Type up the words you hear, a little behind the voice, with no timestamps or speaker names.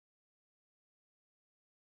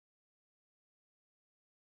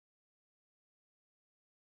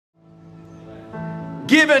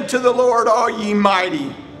Give unto the Lord, all ye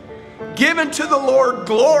mighty. Give unto the Lord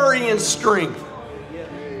glory and strength.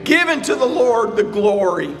 Give unto the Lord the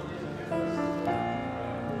glory.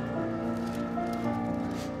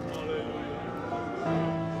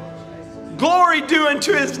 Glory due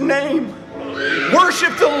unto his name.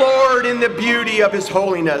 Worship the Lord in the beauty of his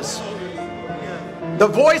holiness. The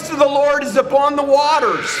voice of the Lord is upon the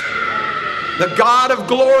waters. The God of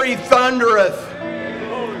glory thundereth.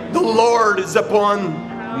 The Lord is upon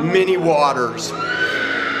many waters.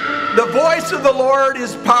 The voice of the Lord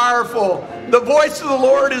is powerful. The voice of the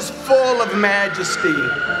Lord is full of majesty.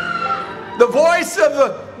 The voice of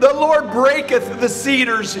the Lord breaketh the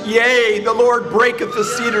cedars. Yea, the Lord breaketh the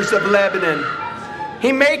cedars of Lebanon.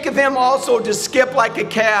 He maketh them also to skip like a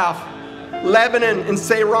calf, Lebanon and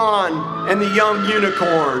Saron and the young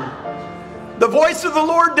unicorn. The voice of the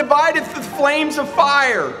Lord divideth the flames of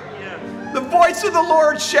fire. The voice of the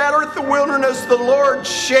Lord shattereth the wilderness. The Lord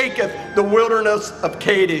shaketh the wilderness of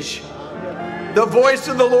Kadesh. The voice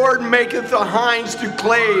of the Lord maketh the hinds to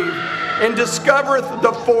clave, and discovereth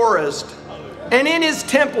the forest. And in his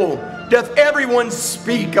temple doth everyone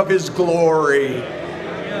speak of his glory.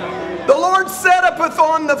 The Lord setteth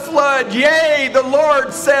on the flood. Yea, the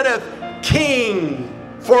Lord setteth king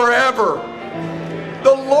forever.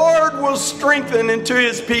 The Lord will strengthen unto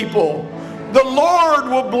his people. The Lord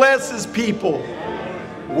will bless his people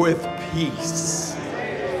with peace.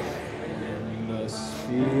 The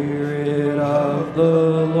Spirit of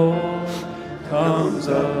the Lord comes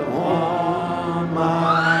upon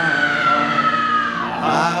my heart.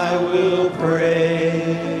 I will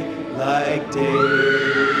pray like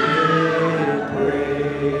David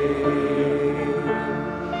prayed.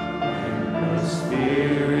 When the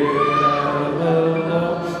Spirit of the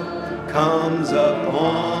Lord comes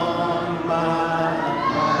upon my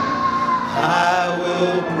heart, I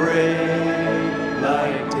will pray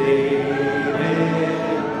like David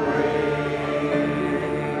prayed.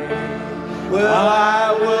 Well,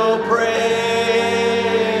 I will pray.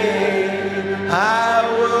 I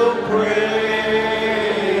will pray.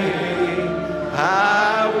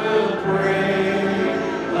 I will pray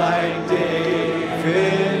like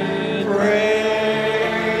David prayed.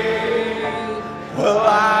 Well, I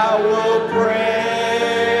will pray.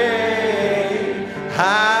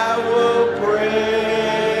 I will pray.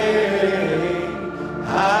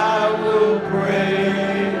 I will pray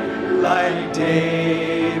like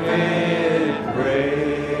David prayed.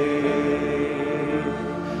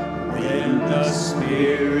 When the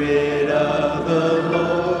Spirit of the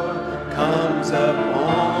Lord comes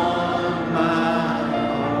upon my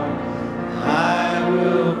heart, I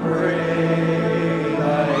will pray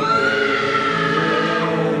like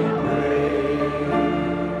David prayed.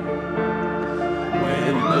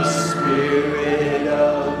 When the Spirit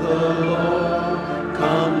of the Lord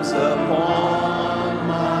comes upon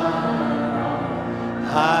my heart,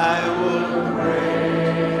 I will pray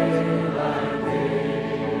like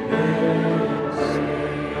David.